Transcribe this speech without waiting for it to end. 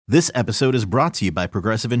This episode is brought to you by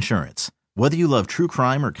Progressive Insurance. Whether you love true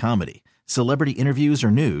crime or comedy, celebrity interviews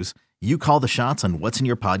or news, you call the shots on what's in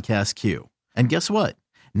your podcast queue. And guess what?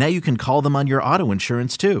 Now you can call them on your auto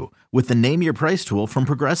insurance too with the Name Your Price tool from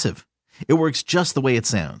Progressive. It works just the way it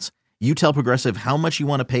sounds. You tell Progressive how much you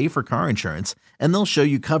want to pay for car insurance, and they'll show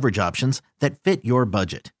you coverage options that fit your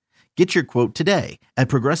budget. Get your quote today at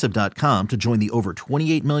Progressive.com to join the over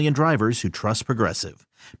 28 million drivers who trust Progressive.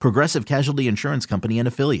 Progressive Casualty Insurance Company and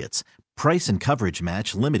Affiliates. Price and coverage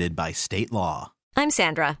match limited by state law. I'm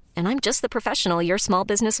Sandra, and I'm just the professional your small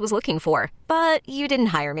business was looking for. But you didn't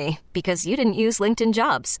hire me because you didn't use LinkedIn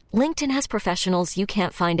Jobs. LinkedIn has professionals you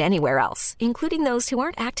can't find anywhere else, including those who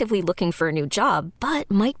aren't actively looking for a new job, but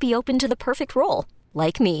might be open to the perfect role,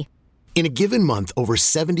 like me. In a given month, over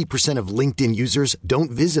 70% of LinkedIn users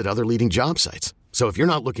don't visit other leading job sites. So if you're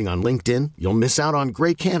not looking on LinkedIn, you'll miss out on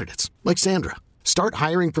great candidates like Sandra. Start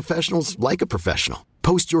hiring professionals like a professional.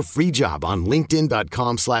 Post your free job on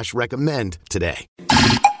linkedin.com/recommend today.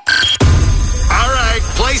 All right,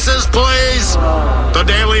 places, please. The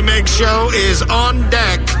Daily Mix Show is on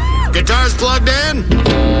deck. Guitars plugged in.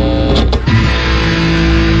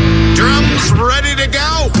 Drums ready to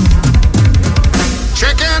go.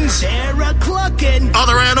 Chickens. They're clucking.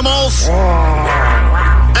 Other animals.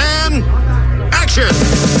 And action.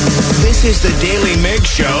 This is the Daily Mix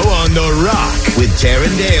Show on The Rock with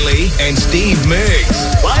Taryn Daly and Steve Miggs.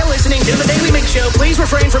 While listening to the Daily Mix Show, please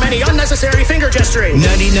refrain from any unnecessary finger gesturing.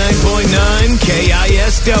 99.9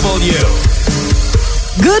 KISW.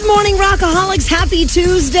 Good morning, Rockaholics. Happy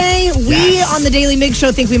Tuesday. We on the Daily Mix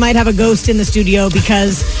Show think we might have a ghost in the studio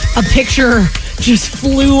because a picture just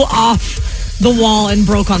flew off the wall and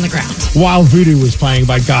broke on the ground. While Voodoo was playing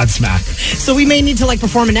by Godsmack. So we may need to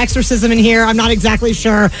perform an exorcism in here. I'm not exactly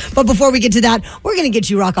sure. But before we get to that, we're going to get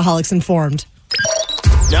you Rockaholics informed.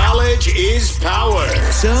 Knowledge is power.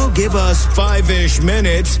 So give us 5-ish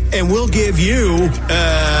minutes and we'll give you,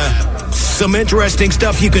 some interesting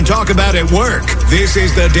stuff you can talk about at work. This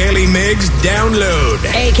is the Daily Mix Download.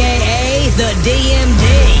 AKA the DMD.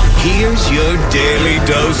 Here's your daily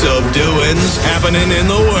dose of doings happening in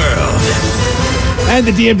the world. And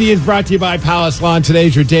the DMD is brought to you by Palace Lawn.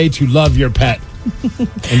 Today's your day to love your pet.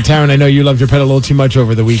 And Taryn, I know you loved your pet a little too much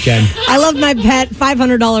over the weekend. I loved my pet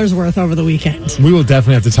 $500 worth over the weekend. We will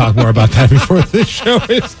definitely have to talk more about that before the show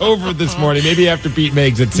is over this morning. Maybe after Pete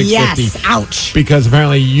Miggs at 6:50. Yes, ouch. Because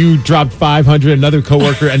apparently you dropped $500. Another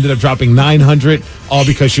coworker ended up dropping $900, all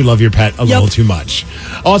because you love your pet a little too much.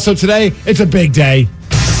 Also today, it's a big day.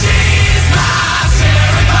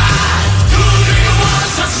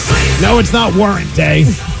 No, it's not Warrant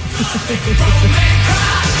Day.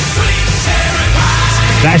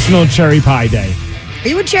 National Cherry Pie Day. Are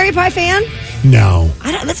you a cherry pie fan? No.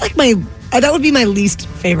 That's like that would be my least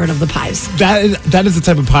favorite of the pies. That is the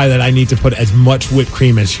type of pie that I need to put as much whipped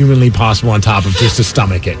cream as humanly possible on top of just to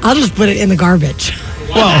stomach it. I'll just put it in the garbage.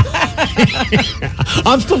 Well,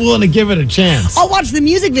 I'm still willing to give it a chance. I'll watch the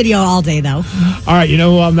music video all day, though. All right, you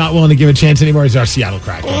know who I'm not willing to give a chance anymore is our Seattle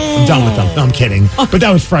Kraken. I'm done with them. No, I'm kidding. But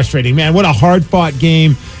that was frustrating, man. What a hard-fought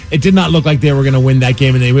game. It did not look like they were going to win that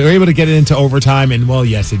game, and they were able to get it into overtime. And, well,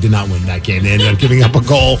 yes, they did not win that game. They ended up giving up a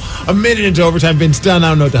goal a minute into overtime. Vince Dunn, I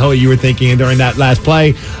don't know what the hell you were thinking during that last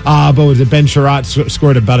play. But was it Ben Sherratt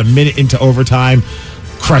scored about a minute into overtime,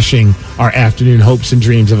 crushing our afternoon hopes and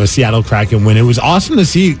dreams of a Seattle Kraken win. It was awesome to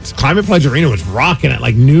see. Climate Pledge Arena was rocking at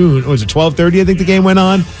like noon. Was it 12:30? I think the game went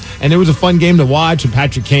on, and it was a fun game to watch. And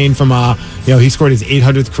Patrick Kane from he scored his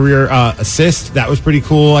 800th career assist. That was pretty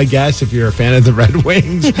cool, I guess, if you're a fan of the Red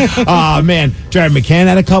Wings. Man, Jared McCann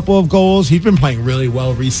had a couple of goals. He's been playing really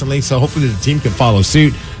well recently, so hopefully the team can follow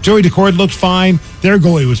suit. Joey Decord looked fine. Their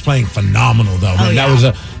goalie was playing phenomenal, though. Man,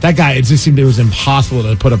 that guy. It just seemed it was impossible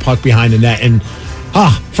to put a puck behind the net and.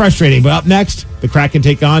 Frustrating. But up next, the Kraken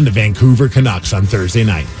take on the Vancouver Canucks on Thursday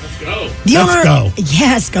night. Let's go.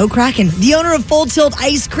 Yes, go Kraken. The owner of Full Tilt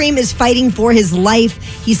Ice Cream is fighting for his life.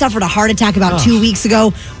 He suffered a heart attack about 2 weeks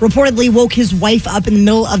ago. Reportedly woke his wife up in the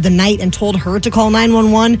middle of the night and told her to call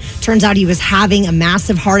 911. Turns out he was having a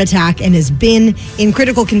massive heart attack and has been in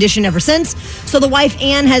critical condition ever since. So the wife,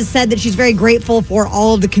 Anne, has said that she's very grateful for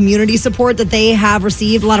all of the community support that they have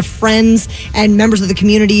received. A lot of friends and members of the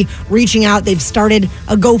community reaching out. They've started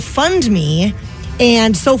a GoFundMe.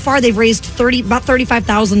 And so far, they've raised about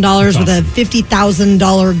 $35,000 with a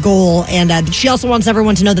 $50,000 goal. And she also wants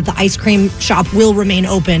everyone to know that the ice cream shop will remain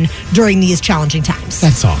open during these challenging times.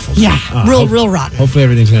 That's awful. Yeah, real rotten. Hopefully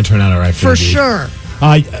everything's going to turn out all right for you. Sure.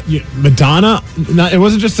 Madonna, it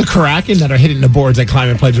wasn't just the Kraken that are hitting the boards at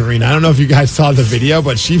Climate Pledge Arena. I don't know if you guys saw the video,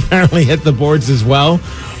 but she apparently hit the boards as well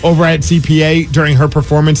over at CPA during her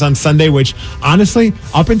performance on Sunday, which honestly,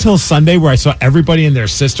 up until Sunday where I saw everybody and their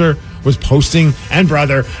sister was posting, and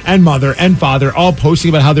brother and mother and father all posting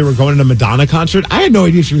about how they were going to a Madonna concert, I had no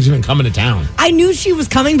idea she was even coming to town. I knew she was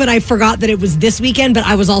coming, but I forgot that it was this weekend, but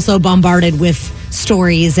I was also bombarded with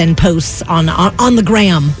stories and posts on the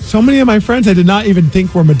gram. So many of my friends I did not even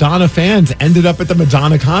think were Madonna fans ended up at the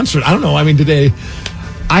Madonna concert. I don't know. I mean,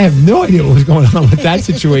 I have no idea what was going on with that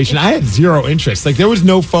situation. I had zero interest. Like, there was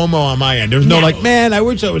no FOMO on my end. There was no like, man, I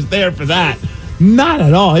wish I was there for that. Not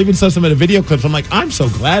at all. I even saw some of the video clips. I'm like, I'm so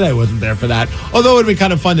glad I wasn't there for that. Although it would be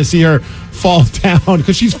kind of fun to see her fall down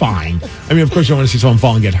because she's fine. I mean, of course, you don't want to see someone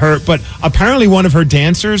fall and get hurt. But apparently one of her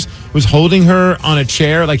dancers was holding her on a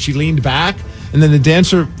chair, like she leaned back, and then the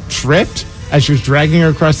dancer tripped as she was dragging her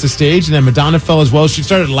across the stage, and then Madonna fell as well. She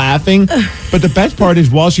started laughing. But the best part is,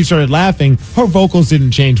 while she started laughing, her vocals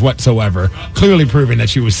didn't change whatsoever, clearly proving that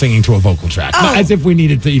she was singing to a vocal track. Not as if we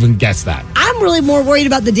needed to even guess that. I'm really more worried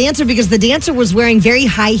about the dancer because the dancer was wearing very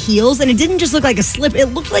high heels, and it didn't just look like a slip. It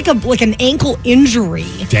looked like an ankle injury.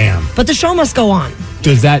 Damn. But the show must go on.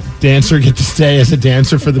 Does that dancer get to stay as a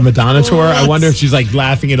dancer for the Madonna tour? I wonder if she's like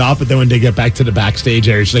laughing it off, but then when they get back to the backstage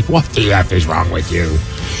area, she's like, what the F is wrong with you?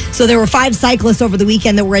 So there were 5 cyclists over the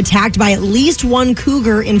weekend that were attacked by at least one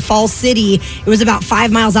cougar in Falls City. It was about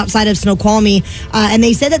 5 miles outside of Snoqualmie. And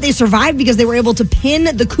they said that they survived because they were able to pin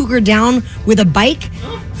the cougar down with a bike.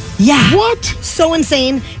 Yeah. What? So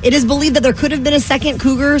insane. It is believed that there could have been a second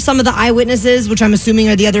cougar. Some of the eyewitnesses, which I'm assuming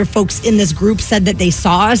are the other folks in this group, said that they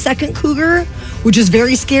saw a second cougar, which is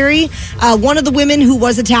very scary. One of the women who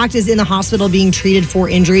was attacked is in the hospital being treated for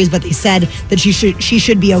injuries, but they said that she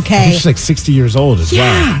should be okay. She's like 60 years old as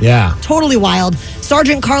well. Yeah. Totally wild.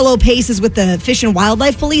 Sergeant Carlo Pace is with the Fish and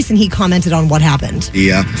Wildlife Police, and he commented on what happened.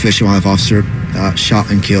 The Fish and Wildlife officer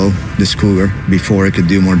shot and killed this cougar before it could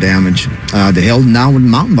do more damage. They held him down with a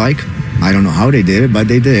mountain bike. I don't know how they did it, but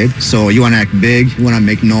they did. So you want to act big, you want to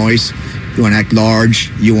make noise, you want to act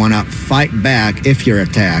large, you want to fight back if you're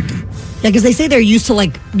attacked. Yeah, because they say they're used to,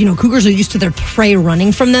 cougars are used to their prey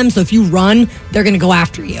running from them. So if you run, they're going to go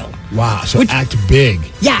after you. Wow. So act big.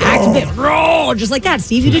 Yeah, act big. Roar, just like that.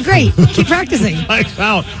 Steve, you did great. Keep practicing. You're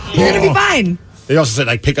going to be fine. They also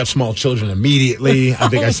said, pick up small children immediately. I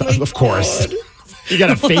think I saw, of course. You got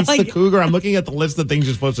to face the cougar. I'm looking at the list of things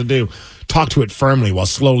you're supposed to do. Talk to it firmly while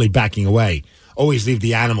slowly backing away. Always leave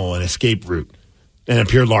the animal an escape route. And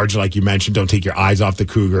appear large, like you mentioned. Don't take your eyes off the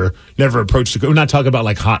cougar. Never approach the cougar. We're not talking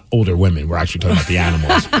about hot older women. We're actually talking about the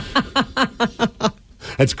animals.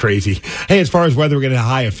 That's crazy. Hey, as far as weather, we're getting a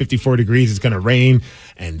high of 54 degrees. It's going to rain,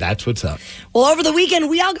 and that's what's up. Well, over the weekend,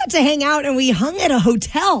 we all got to hang out, and we hung at a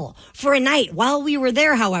hotel for a night. While we were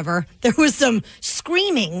there, however, there was some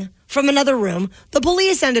screaming from another room. The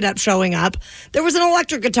police ended up showing up. There was an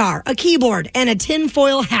electric guitar, a keyboard, and a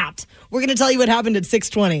tinfoil hat. We're going to tell you what happened at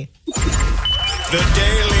 6:20. The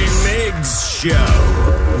Daily Migs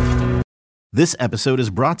Show. This episode is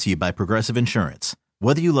brought to you by Progressive Insurance.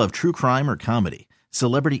 Whether you love true crime or comedy,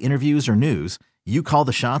 celebrity interviews or news, you call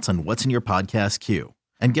the shots on what's in your podcast queue.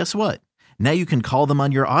 And guess what? Now you can call them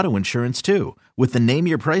on your auto insurance too with the Name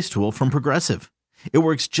Your Price tool from Progressive. It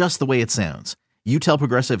works just the way it sounds. You tell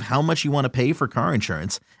Progressive how much you want to pay for car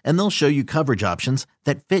insurance, and they'll show you coverage options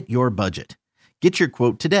that fit your budget. Get your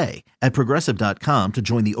quote today at Progressive.com to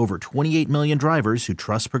join the over 28 million drivers who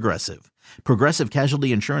trust Progressive. Progressive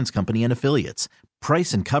Casualty Insurance Company and Affiliates.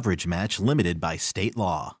 Price and coverage match limited by state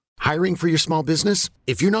law. Hiring for your small business?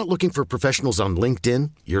 If you're not looking for professionals on LinkedIn,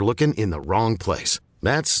 you're looking in the wrong place.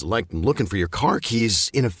 That's like looking for your car keys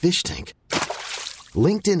in a fish tank.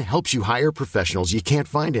 LinkedIn helps you hire professionals you can't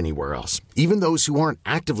find anywhere else, even those who aren't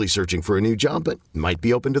actively searching for a new job but might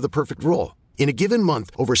be open to the perfect role. In a given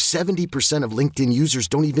month, over 70% of LinkedIn users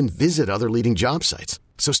don't even visit other leading job sites.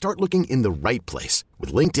 So start looking in the right place.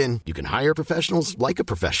 With LinkedIn, you can hire professionals like a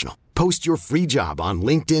professional. Post your free job on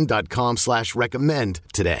linkedin.com/recommend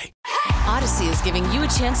today. Odyssey is giving you a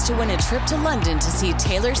chance to win a trip to London to see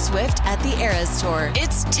Taylor Swift at the Eras Tour.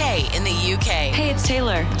 It's Tay in the UK. Hey, it's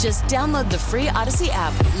Taylor. Just download the free Odyssey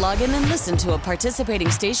app, log in and listen to a participating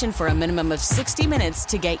station for a minimum of 60 minutes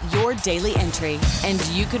to get your daily entry. And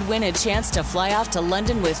you could win a chance to fly off to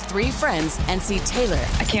London with 3 friends and see Taylor.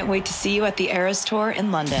 I can't wait to see you at the Eras Tour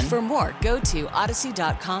in London. For more, go to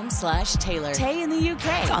odyssey.com/Taylor. Tay in the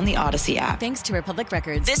UK. It's on the Odyssey app. Thanks to Republic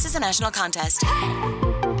Records. This is a national contest.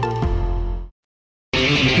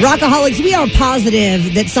 Rockaholics, we are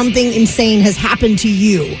positive that something insane has happened to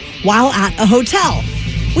you while at a hotel.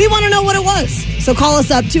 We want to know what it was. So call us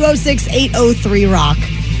up, 206-803-ROCK.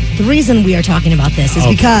 The reason we are talking about this is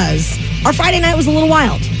because our Friday night was a little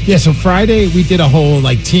wild. Yeah, so Friday we did a whole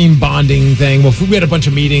team bonding thing. Well, we had a bunch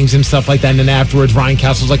of meetings and stuff like that. And then afterwards, Ryan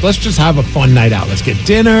Castle's like, let's just have a fun night out. Let's get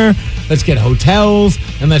dinner, let's get hotels,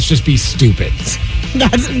 and let's just be stupid.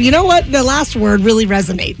 You know what? The last word really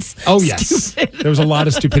resonates. Oh, yes. There was a lot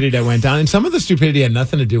of stupidity that went down. And some of the stupidity had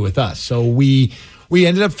nothing to do with us. So we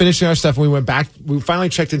ended up finishing our stuff and we went back. We finally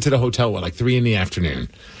checked into the hotel at 3 p.m.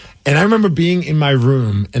 And I remember being in my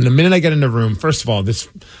room. And the minute I get in the room, first of all,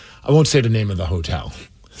 I won't say the name of the hotel.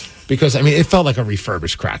 Because, it felt like a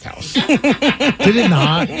refurbished crack house. Did it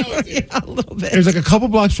not? Yeah, a little bit. It was a couple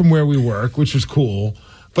blocks from where we work, which was cool.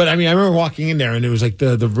 But, I remember walking in there, and it was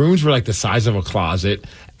the rooms were the size of a closet.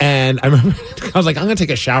 And I remember, I was like, I'm going to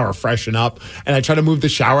take a shower, freshen up. And I tried to move the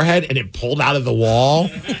shower head, and it pulled out of the wall.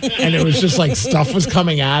 And it was just stuff was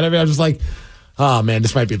coming out of it. I was just like, oh, man,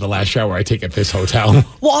 this might be the last shower I take at this hotel.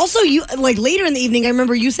 Well, also, you later in the evening, I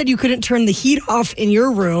remember you said you couldn't turn the heat off in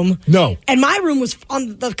your room. No. And my room was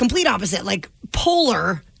on the complete opposite,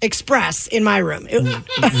 polar express in my room.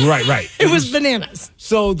 Right. It was bananas.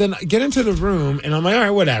 So then I get into the room, and I'm like, all right,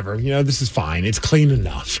 whatever. This is fine. It's clean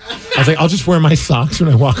enough. I was like, I'll just wear my socks when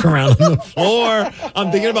I walk around on the floor.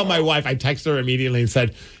 I'm thinking about my wife. I texted her immediately and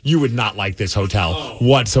said, you would not like this hotel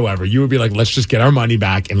whatsoever. You would be like, let's just get our money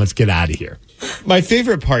back and let's get out of here. My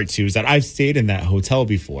favorite part, too, is that I've stayed in that hotel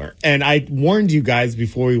before. And I warned you guys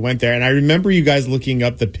before we went there. And I remember you guys looking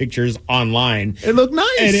up the pictures online. It looked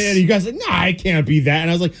nice. And you guys said, nah, it can't be that. And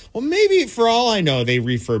I was like, well, maybe for all I know, they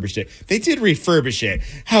refurbished it. They did refurbish it.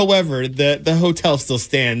 However, the hotel still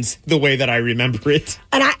stands the way that I remember it.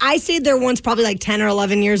 And I stayed there once, probably 10 or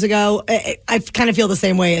 11 years ago. I kind of feel the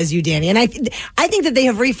same way as you, Danny. And I think that they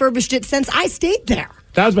have refurbished it since I stayed there.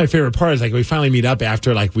 That was my favorite part. Is we finally meet up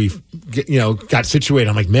after we got situated.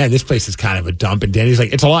 I'm like, man, this place is kind of a dump. And Danny's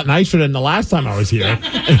like, it's a lot nicer than the last time I was here.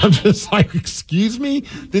 And I'm just like, excuse me,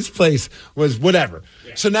 this place was whatever.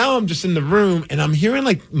 Yeah. So now I'm just in the room and I'm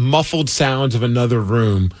hearing muffled sounds of another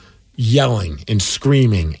room yelling and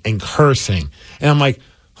screaming and cursing. And I'm like,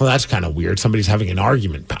 well, that's kind of weird. Somebody's having an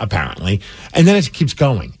argument, apparently. And then it keeps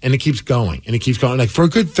going, and it keeps going, and it keeps going. For a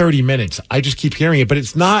good 30 minutes, I just keep hearing it, but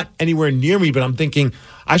it's not anywhere near me. But I'm thinking,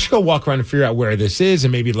 I should go walk around and figure out where this is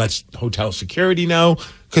and maybe let hotel security know.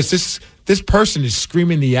 Because this person is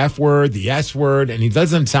screaming the F word, the S word, and he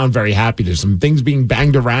doesn't sound very happy. There's some things being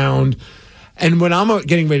banged around. And when I'm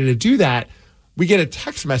getting ready to do that, we get a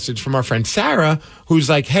text message from our friend Sarah, who's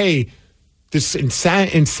like, hey, this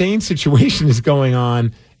insane situation is going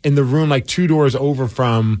on in the room 2 doors over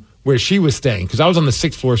from where she was staying. Because I was on the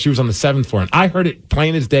 6th floor, she was on the 7th floor. And I heard it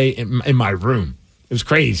plain as day in my room. It was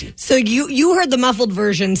crazy. So you heard the muffled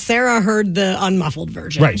version. Sarah heard the unmuffled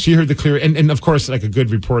version. Right. She heard the clear. And of course, a good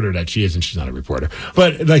reporter that she is, and she's not a reporter,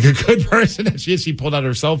 but a good person that she is, she pulled out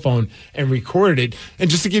her cell phone and recorded it. And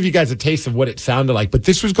just to give you guys a taste of what it sounded like. But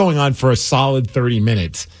this was going on for a solid 30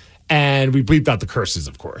 minutes. And we bleeped out the curses,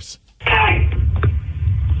 of course. Hey!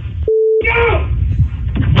 You!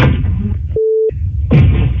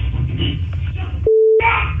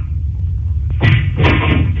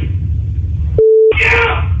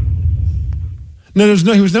 No,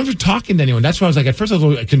 he was never talking to anyone. That's why I was at first I was a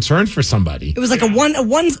little concerned for somebody. It was a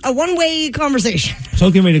one-way conversation. So I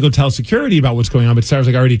was getting ready to go tell security about what's going on, but Sarah's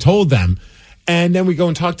I already told them. And then we go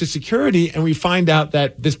and talk to security, and we find out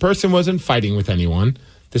that this person wasn't fighting with anyone.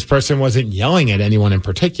 This person wasn't yelling at anyone in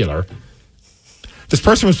particular. This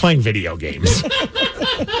person was playing video games.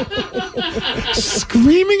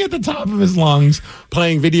 Screaming at the top of his lungs,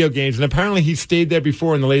 playing video games. And apparently he stayed there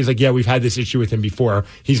before, and the lady's like, yeah, we've had this issue with him before.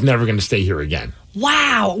 He's never going to stay here again.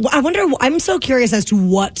 Wow. I'm so curious as to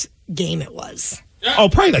what game it was. Oh,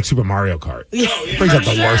 probably Super Mario Kart. Yeah. Brings out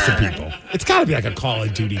the worst of people. It's got to be a Call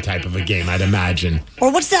of Duty type of a game, I'd imagine.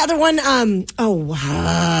 Or what's the other one?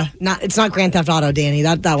 It's not Grand Theft Auto, Danny.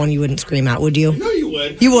 That one you wouldn't scream out, would you? No, you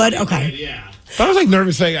would. You would? Okay. Yeah. But I was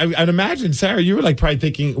nervous. I'd imagine, Sarah, you were probably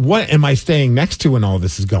thinking, what am I staying next to when all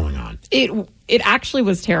this is going on? It actually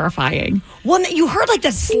was terrifying. Well, you heard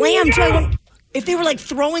the slam too. I wonder if they were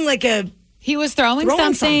throwing He was throwing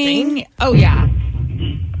something. Oh yeah.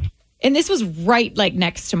 And this was right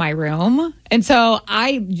next to my room. And so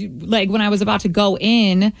I when I was about to go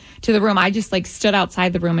in to the room, I just stood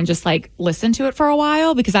outside the room and just listened to it for a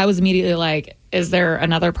while because I was immediately is there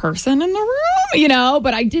another person in the room?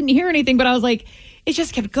 But I didn't hear anything, but I was it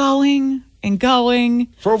just kept going and going.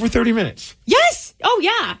 For over 30 minutes. Yes. Oh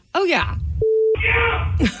yeah. Oh yeah.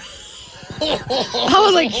 I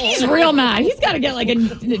was like, he's real mad. He's got to get like a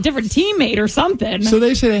different teammate or something. So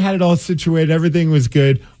they say they had it all situated. Everything was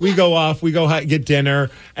good. We go off. We go get dinner.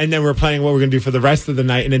 And then we're planning what we're going to do for the rest of the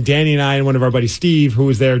night. And then Danny and I and one of our buddies, Steve, who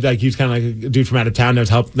was there, like he was kind of like a dude from out of town that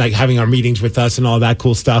was like having our meetings with us and all that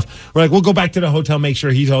cool stuff. We're like, we'll go back to the hotel, make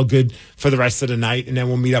sure he's all good for the rest of the night. And then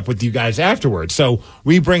we'll meet up with you guys afterwards. So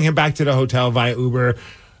we bring him back to the hotel via Uber.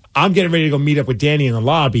 I'm getting ready to go meet up with Danny in the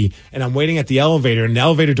lobby, and I'm waiting at the elevator, and the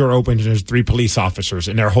elevator door opens, and there's 3 police officers,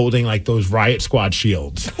 and they're holding, like, those riot squad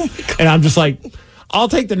shields. And I'm just like, I'll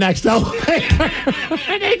take the next elevator.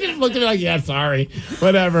 And they just looked at me like, yeah, sorry,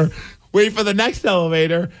 whatever. Wait for the next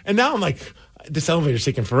elevator, and now I'm like, this elevator's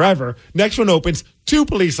taking forever. Next one opens, 2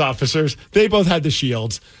 police officers. They both had the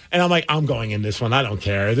shields. And I'm like, I'm going in this one. I don't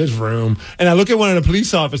care. There's room. And I look at one of the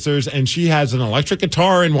police officers, and she has an electric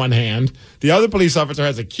guitar in one hand. The other police officer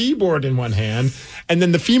has a keyboard in one hand. And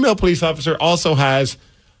then the female police officer also has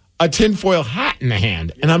a tinfoil hat in the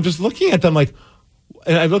hand. And I'm just looking at them like,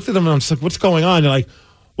 and I looked at them, and I'm just like, what's going on? They're like,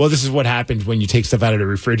 well, this is what happens when you take stuff out of the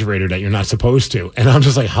refrigerator that you're not supposed to. And I'm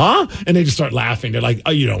just like, huh? And they just start laughing. They're like,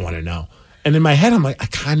 oh, you don't want to know. And in my head, I'm like, I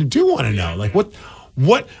kind of do want to know. Like, what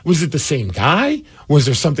was it the same guy? Was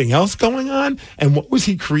there something else going on? And what was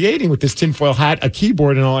he creating with this tinfoil hat, a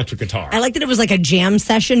keyboard, and an electric guitar? I like that it was like a jam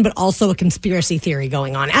session, but also a conspiracy theory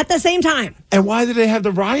going on at the same time. And why did they have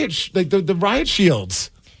the riot, the riot shields?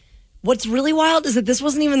 What's really wild is that this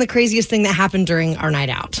wasn't even the craziest thing that happened during our night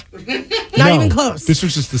out. Not even close. This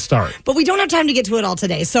was just the start. But we don't have time to get to it all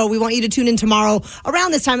today. So we want you to tune in tomorrow around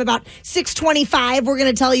this time, about 6:25. We're going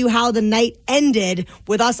to tell you how the night ended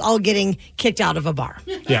with us all getting kicked out of a bar.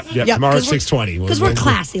 Yeah. Tomorrow at 6:20. Because we're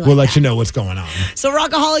classy. We'll let you know what's going on. So,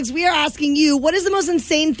 Rockaholics, we are asking you, what is the most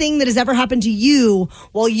insane thing that has ever happened to you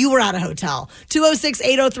while you were at a hotel?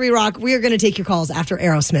 206-803-ROCK. We are going to take your calls after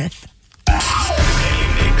Aerosmith.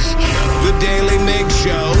 The Daily Mix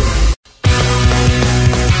Show.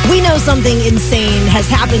 We know something insane has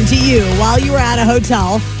happened to you while you were at a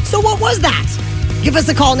hotel. So what was that? Give us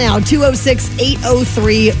a call now,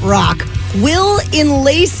 206-803-ROCK. Will in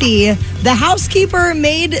Lacey, the housekeeper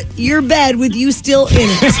made your bed with you still in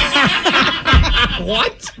it.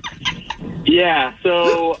 What? Yeah,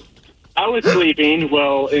 so I was sleeping,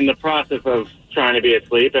 in the process of trying to be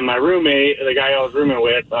asleep, and my roommate, the guy I was rooming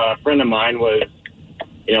with, a friend of mine, was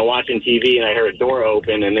watching TV, and I heard a door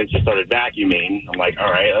open, and then she started vacuuming. I'm like, all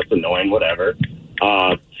right, that's annoying, whatever.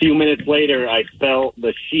 A few minutes later, I felt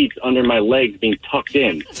the sheets under my legs being tucked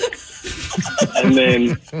in. And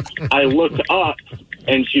then I looked up,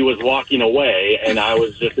 and she was walking away, and I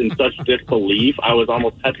was just in such disbelief, I was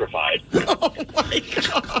almost petrified. Oh, my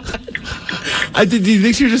God. Did you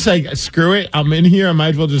think she was just like, screw it, I'm in here, I might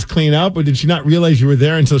as well just clean up? Or did she not realize you were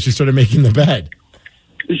there until she started making the bed?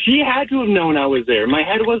 She had to have known I was there. My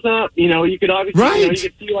head was up. You could obviously, you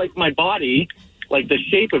could see like my body, like the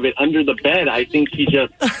shape of it under the bed. I think she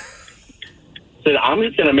just said, I'm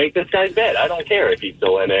just going to make this guy's bed. I don't care if he's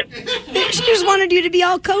still in it. Maybe she just wanted you to be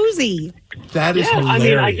all cozy. That is hilarious. I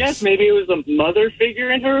mean, I guess maybe it was a mother figure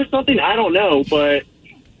in her or something. I don't know, but...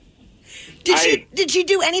 Did she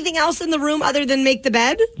do anything else in the room other than make the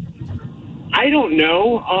bed? I don't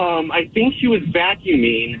know. I think she was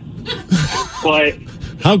vacuuming, but...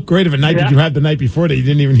 How great of a night did you have the night before that you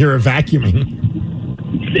didn't even hear her vacuuming?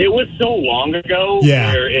 It was so long ago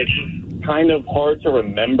where it's kind of hard to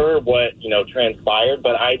remember what, transpired,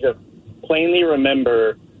 but I just plainly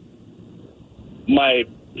remember my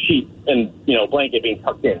sheet and, blanket being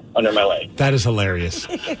tucked in under my leg. That is hilarious.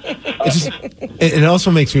 It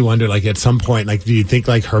also makes me wonder, like, at some point, like, do you think,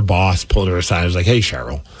 like, her boss pulled her aside and was like, hey,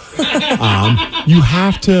 Cheryl,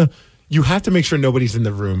 you have to make sure nobody's in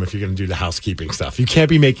the room if you're going to do the housekeeping stuff. You can't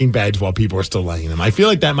be making beds while people are still laying them. I feel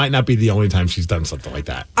like that might not be the only time she's done something like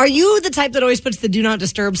that. Are you the type that always puts the do not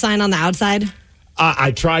disturb sign on the outside?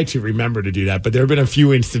 I try to remember to do that, but there have been a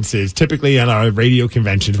few instances, typically at our radio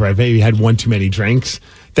conventions, where I've maybe had one too many drinks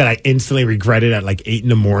that I instantly regretted at like 8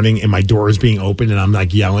 a.m. and my door is being opened and I'm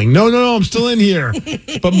like yelling, no, I'm still in here.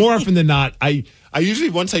 But more often than not, I usually,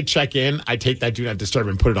 once I check in, I take that do not disturb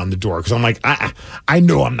and put it on the door because I'm like, I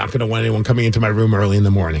know I'm not going to want anyone coming into my room early in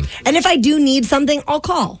the morning. And if I do need something, I'll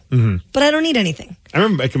call. Mm-hmm. But I don't need anything. I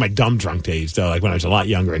remember back in my dumb drunk days, though, like when I was a lot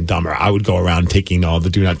younger and dumber, I would go around taking all the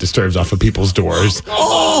do not disturbs off of people's doors.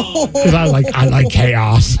 Because I like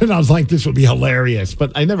chaos. And I was like, this would be hilarious.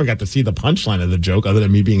 But I never got to see the punchline of the joke other than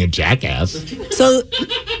me being a jackass. So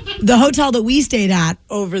the hotel that we stayed at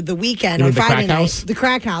over the weekend on Friday night, the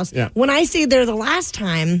Crack House, when I stayed there the last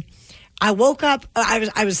time, I woke up,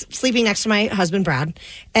 I was sleeping next to my husband, Brad,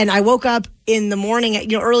 and I woke up in the morning,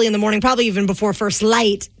 early in the morning, probably even before first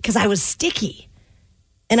light, because I was sticky.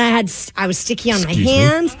 and I was sticky on my Excuse me?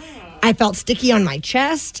 hands. I felt sticky on my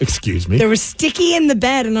chest. Excuse me. There was sticky in the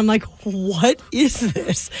bed, and I'm like, what is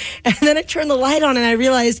this? And then I turned the light on, and I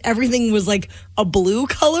realized everything was like a blue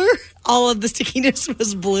color. All of the stickiness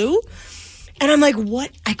was blue. And I'm like, what?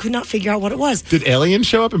 I could not figure out what it was. Did aliens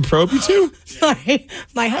show up and probe you too?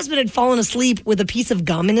 My husband had fallen asleep with a piece of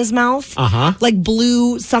gum in his mouth. Uh-huh. Like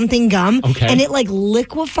blue something gum. Okay. And it like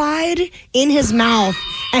liquefied in his mouth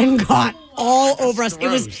and got all over us. It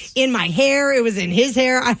was in my hair. It was in his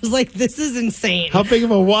hair. I was like, this is insane. How big of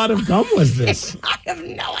a wad of gum was this? I have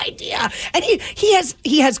no idea. And he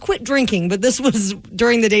has quit drinking, but this was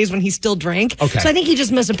during the days when he still drank. Okay. So I think he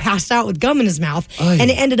just must have passed out with gum in his mouth. And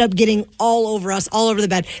it ended up getting all over us, all over the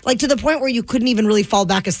bed. Like to the point where you couldn't even really fall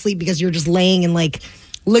back asleep because you're just laying in like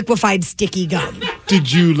liquefied sticky gum.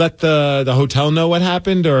 Did you let the hotel know what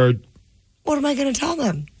happened, or What am I going to tell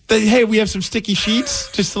them? hey, we have some sticky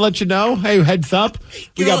sheets just to let you know. Hey, heads up.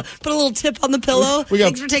 Put a little tip on the pillow.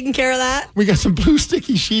 Thanks for taking care of that. We got some blue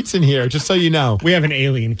sticky sheets in here, just so you know. We have an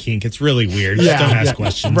alien kink. It's really weird. Just don't ask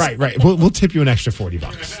questions. Right. We'll tip you an extra $40.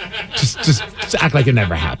 Just act like it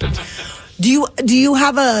never happened. Do you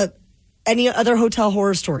have any other hotel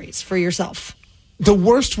horror stories for yourself? The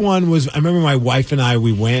worst one was, I remember my wife and I,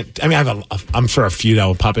 we went, I mean, I'm sure a few that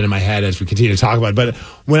will pop into my head as we continue to talk about it, but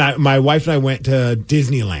when my wife and I went to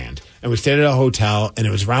Disneyland, and we stayed at a hotel, and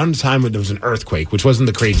it was around the time when there was an earthquake, which wasn't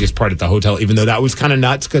the craziest part at the hotel, even though that was kind of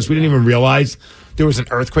nuts, because we didn't even realize there was an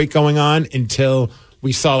earthquake going on until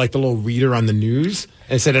we saw like the little reader on the news,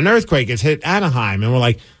 and it said an earthquake has hit Anaheim, and we're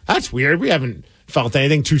like, that's weird, we haven't felt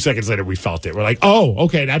anything. 2 seconds later, we felt it. We're like, oh,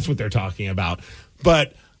 okay, that's what they're talking about.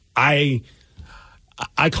 But I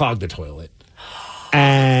clogged the toilet,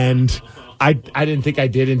 and I didn't think I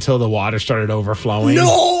did until the water started overflowing.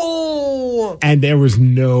 No! And there was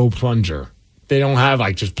no plunger. They don't have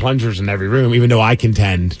like just plungers in every room, even though I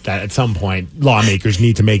contend that at some point lawmakers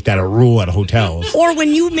need to make that a rule at hotels. Or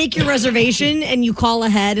when you make your reservation and you call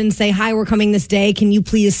ahead and say, hi, we're coming this day, can you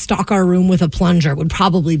please stock our room with a plunger? Would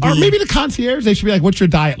probably be. Or maybe the concierge, they should be like, what's your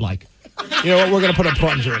diet like? You know what? We're going to put a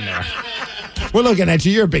plunger in there. We're looking at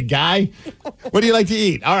you. You're a big guy. What do you like to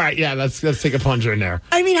eat? All right, yeah, let's take a plunger in there.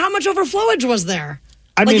 I mean, how much overflowage was there?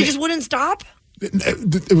 It just wouldn't stop?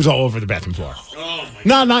 It was all over the bathroom floor. Oh my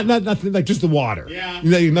God. Not nothing, like just the water. Yeah.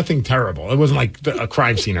 Nothing terrible. It wasn't like a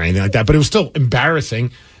crime scene or anything like that, but it was still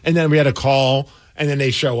embarrassing. And then we had a call, and then they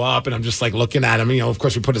show up, and I'm just like looking at them. You know, of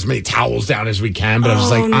course, we put as many towels down as we can, but I was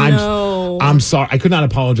just like, I'm sorry. I could not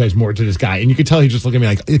apologize more to this guy. And you could tell he just looked at me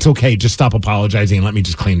like, it's okay. Just stop apologizing and let me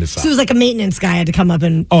just clean this up. So it was like a maintenance guy had to come up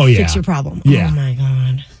and fix your problem. Yeah. Oh, my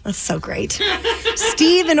God. That's so great.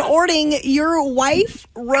 Steve in Ording, your wife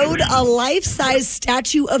rode a life-size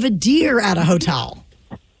statue of a deer at a hotel.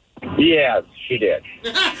 Yes, she did.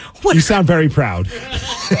 You sound very proud.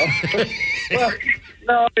 Well,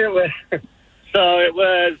 no, it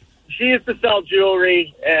was, she used to sell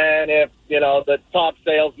jewelry, and if, the top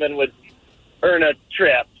salesman would earn a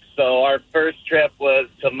trip. So our first trip was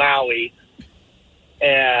to Maui,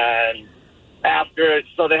 and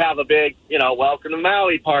so they have a big, welcome to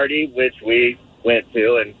Maui party, which we went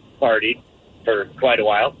to and partied for quite a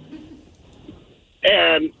while.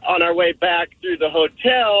 And on our way back through the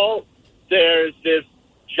hotel, there's this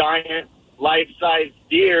giant life-size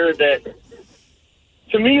deer that,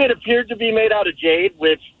 to me, it appeared to be made out of jade,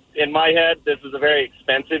 which in my head, this is a very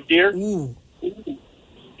expensive deer. Ooh.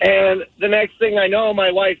 And the next thing I know,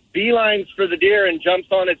 my wife beelines for the deer and jumps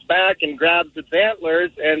on its back and grabs its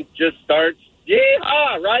antlers and just starts,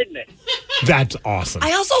 riding it. That's awesome.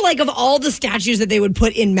 I also like, of all the statues that they would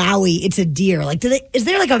put in Maui, it's a deer. Like, is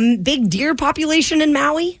there like a big deer population in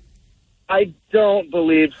Maui? I don't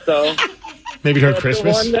believe so. Maybe her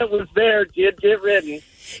Christmas? The one that was there did get ridden.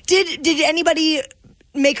 Did anybody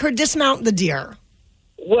make her dismount the deer?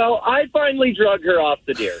 Well, I finally drug her off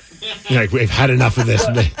the deer. You're like, we've had enough of this.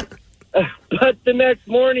 But the next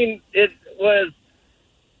morning, it was...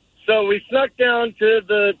 So we snuck down to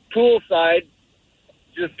the poolside,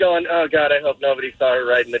 just going, oh, God, I hope nobody saw her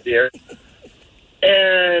riding the deer.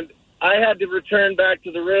 And I had to return back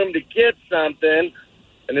to the room to get something.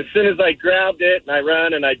 And as soon as I grabbed it, and I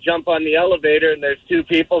run and I jump on the elevator, and there's two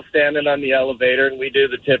people standing on the elevator, and we do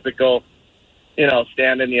the typical,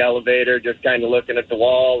 stand in the elevator, just kind of looking at the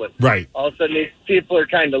wall. And right. All of a sudden, these people are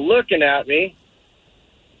kind of looking at me.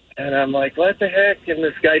 And I'm like, what the heck? And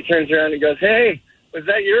this guy turns around and goes, hey, was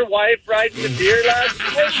that your wife riding the deer last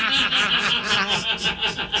night?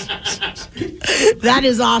 That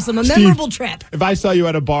is awesome. A memorable trip. If I saw you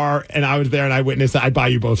at a bar and I was there and I witnessed it, I'd buy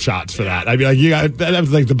you both shots for that. I'd be like, that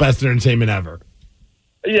was like the best entertainment ever.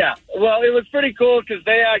 Yeah, well, it was pretty cool because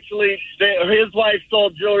his wife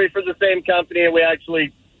sold jewelry for the same company, and we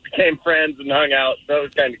actually became friends and hung out. So it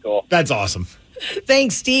was kind of cool. That's awesome.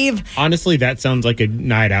 Thanks, Steve. Honestly, that sounds like a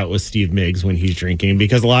night out with Steve Miggs when he's drinking,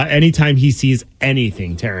 because anytime he sees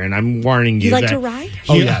anything, Taryn, I'm warning you. You like to ride?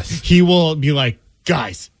 He will be like,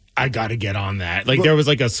 guys, I got to get on that. Like, there was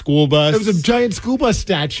like a school bus. There was a giant school bus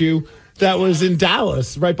statue that was in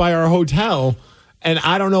Dallas, right by our hotel. And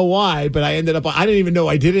I don't know why, but I didn't even know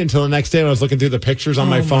I did it until the next day when I was looking through the pictures on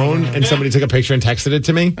my phone, and somebody took a picture and texted it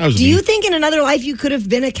to me. Do you think in another life you could have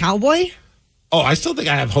been a cowboy? Oh, I still think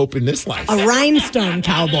I have hope in this life. A rhinestone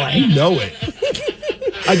cowboy. You know it.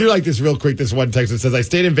 I do like this real quick. This one text that says, I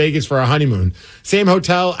stayed in Vegas for our honeymoon. Same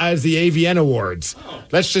hotel as the AVN Awards.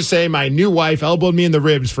 Let's just say my new wife elbowed me in the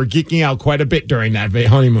ribs for geeking out quite a bit during that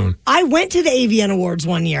honeymoon. I went to the AVN Awards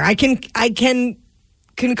one year. I can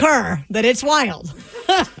concur that it's wild.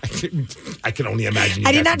 I can only imagine.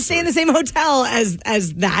 I did not stay in the same hotel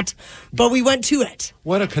as that, but we went to it.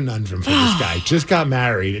 What a conundrum for this guy. Just got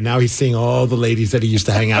married, and now he's seeing all the ladies that he used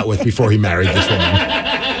to hang out with before he married this woman.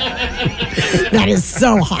 That is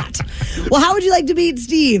so hot. Well, how would you like to beat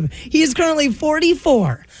Steve? He is currently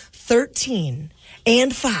 44, 13,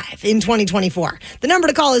 and 5 in 2024. The number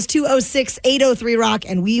to call is 206-803-ROCK,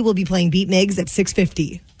 and we will be playing Beat Miggs at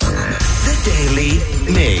 6:50. The Daily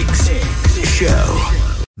Miggs Show.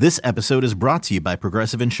 This episode is brought to you by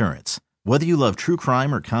Progressive Insurance. Whether you love true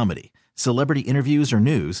crime or comedy, celebrity interviews or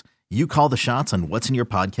news, you call the shots on what's in your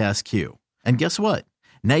podcast queue. And guess what?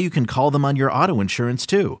 Now you can call them on your auto insurance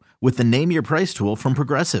too with the Name Your Price tool from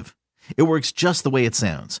Progressive. It works just the way it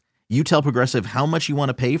sounds. You tell Progressive how much you want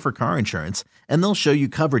to pay for car insurance, and they'll show you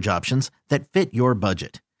coverage options that fit your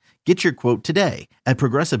budget. Get your quote today at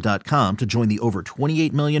Progressive.com to join the over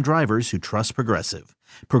 28 million drivers who trust Progressive.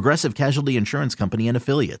 Progressive Casualty Insurance Company and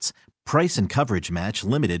Affiliates. Price and coverage match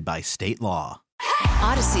limited by state law.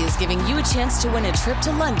 Odyssey is giving you a chance to win a trip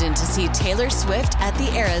to London to see Taylor Swift at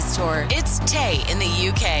the Eras Tour. It's Tay in the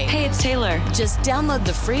UK. Hey, it's Taylor. Just download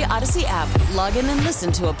the free Odyssey app, log in and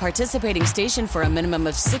listen to a participating station for a minimum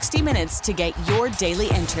of 60 minutes to get your daily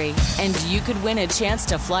entry. And you could win a chance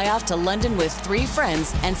to fly off to London with 3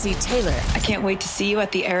 friends and see Taylor. I can't wait to see you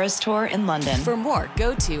at the Eras Tour in London. For more,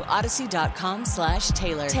 go to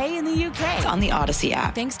odyssey.com/Taylor. Tay in the UK. It's on the Odyssey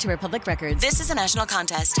app. Thanks to Republic Records. This is a national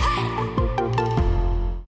contest.